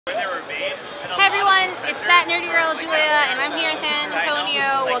it's ThatNerdyGirlJulia, and I'm here in San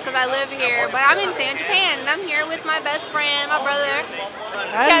Antonio, well, because I live here, but I'm in Japan, and I'm here with my best friend, my brother,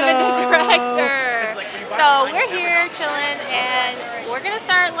 Kevin, the director. So we're here chilling, and we're going to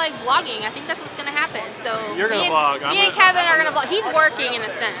start, like, vlogging. I think that's what's going to happen. So you're going to vlog. Me and Kevin are going to vlog. He's working, in a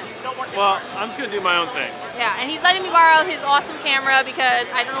sense. Well, I'm just going to do my own thing. Yeah, and he's letting me borrow his awesome camera because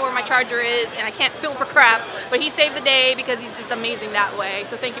I don't know where my charger is, and I can't film for crap, but he saved the day because he's just amazing that way.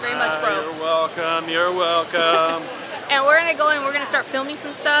 So thank you very much, bro. You're welcome. You're welcome. And we're going to go and we're going to start filming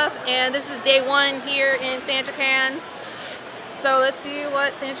some stuff, and this is day one here in San Japan. So let's see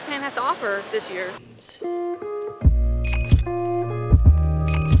what San Japan has to offer this year.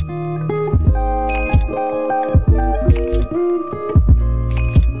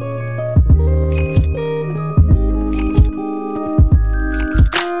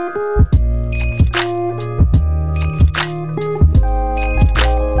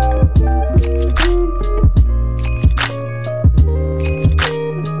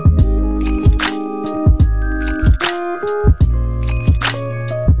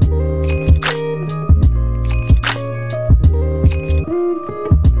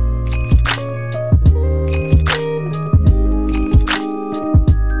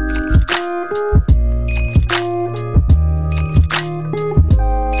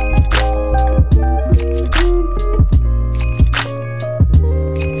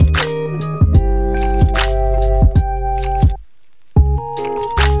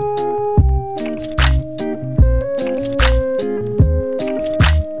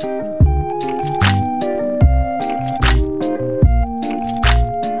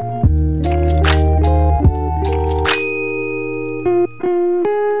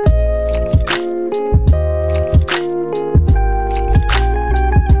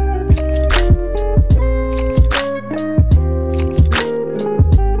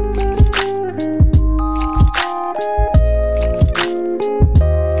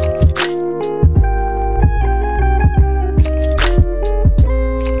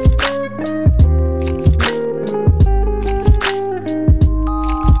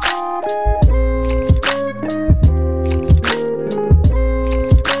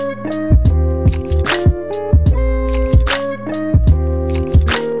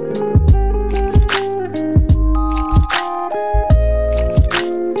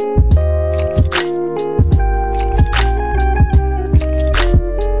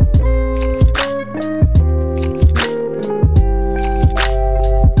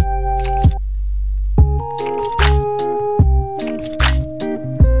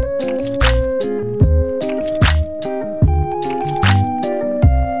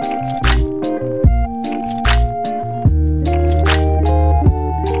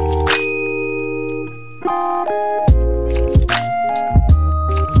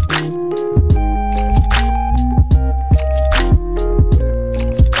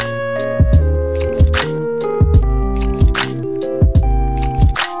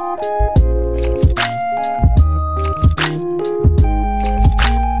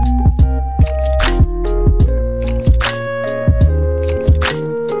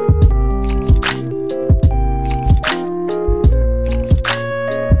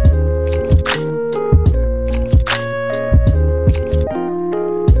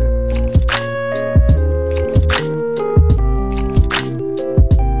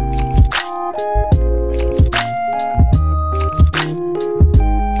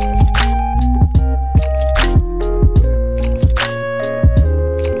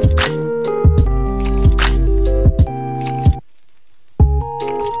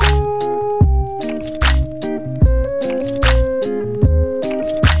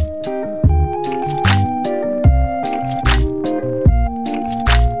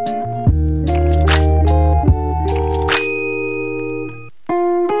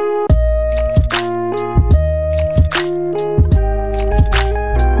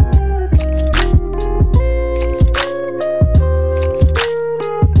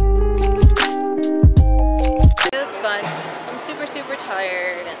 Super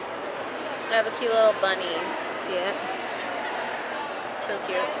tired. I have a cute little bunny. See it? So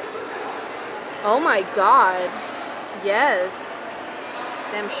cute. Oh my god. Yes.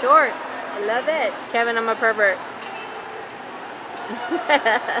 Them shorts. I love it. Kevin, I'm a pervert.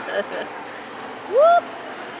 Whoop.